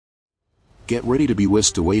Get ready to be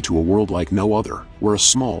whisked away to a world like no other, where a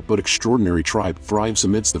small but extraordinary tribe thrives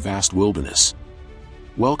amidst the vast wilderness.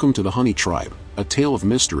 Welcome to the Honey Tribe, a tale of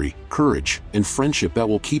mystery, courage, and friendship that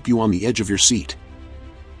will keep you on the edge of your seat.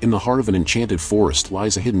 In the heart of an enchanted forest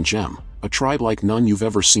lies a hidden gem, a tribe like none you've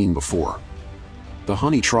ever seen before. The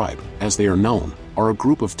Honey Tribe, as they are known, are a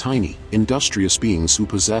group of tiny, industrious beings who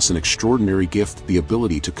possess an extraordinary gift, the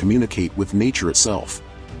ability to communicate with nature itself.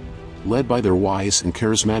 Led by their wise and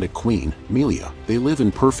charismatic queen, Melia, they live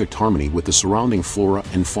in perfect harmony with the surrounding flora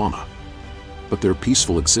and fauna. But their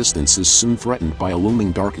peaceful existence is soon threatened by a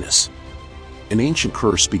looming darkness. An ancient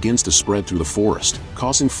curse begins to spread through the forest,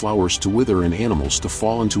 causing flowers to wither and animals to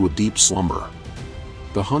fall into a deep slumber.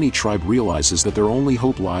 The Honey Tribe realizes that their only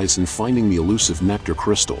hope lies in finding the elusive Nectar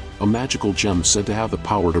Crystal, a magical gem said to have the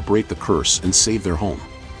power to break the curse and save their home.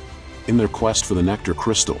 In their quest for the Nectar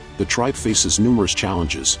Crystal, the tribe faces numerous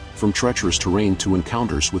challenges, from treacherous terrain to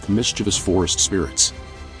encounters with mischievous forest spirits.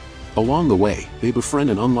 Along the way, they befriend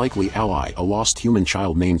an unlikely ally, a lost human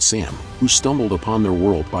child named Sam, who stumbled upon their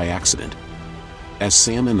world by accident. As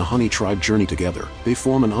Sam and the Honey Tribe journey together, they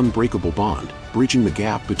form an unbreakable bond, bridging the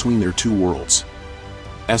gap between their two worlds.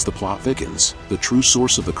 As the plot thickens, the true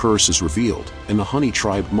source of the curse is revealed, and the Honey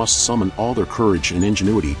Tribe must summon all their courage and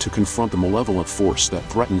ingenuity to confront the malevolent force that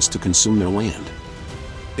threatens to consume their land.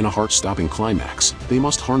 In a heart-stopping climax, they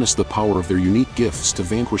must harness the power of their unique gifts to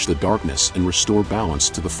vanquish the darkness and restore balance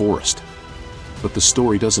to the forest. But the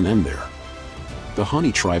story doesn't end there. The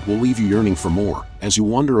Honey Tribe will leave you yearning for more, as you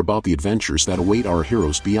wonder about the adventures that await our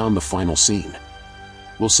heroes beyond the final scene.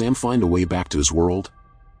 Will Sam find a way back to his world?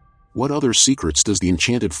 What other secrets does the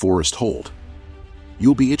enchanted forest hold?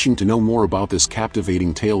 You'll be itching to know more about this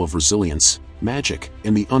captivating tale of resilience, magic,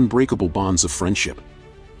 and the unbreakable bonds of friendship.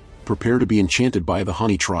 Prepare to be enchanted by the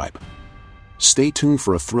Honey Tribe. Stay tuned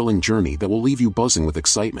for a thrilling journey that will leave you buzzing with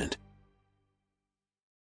excitement.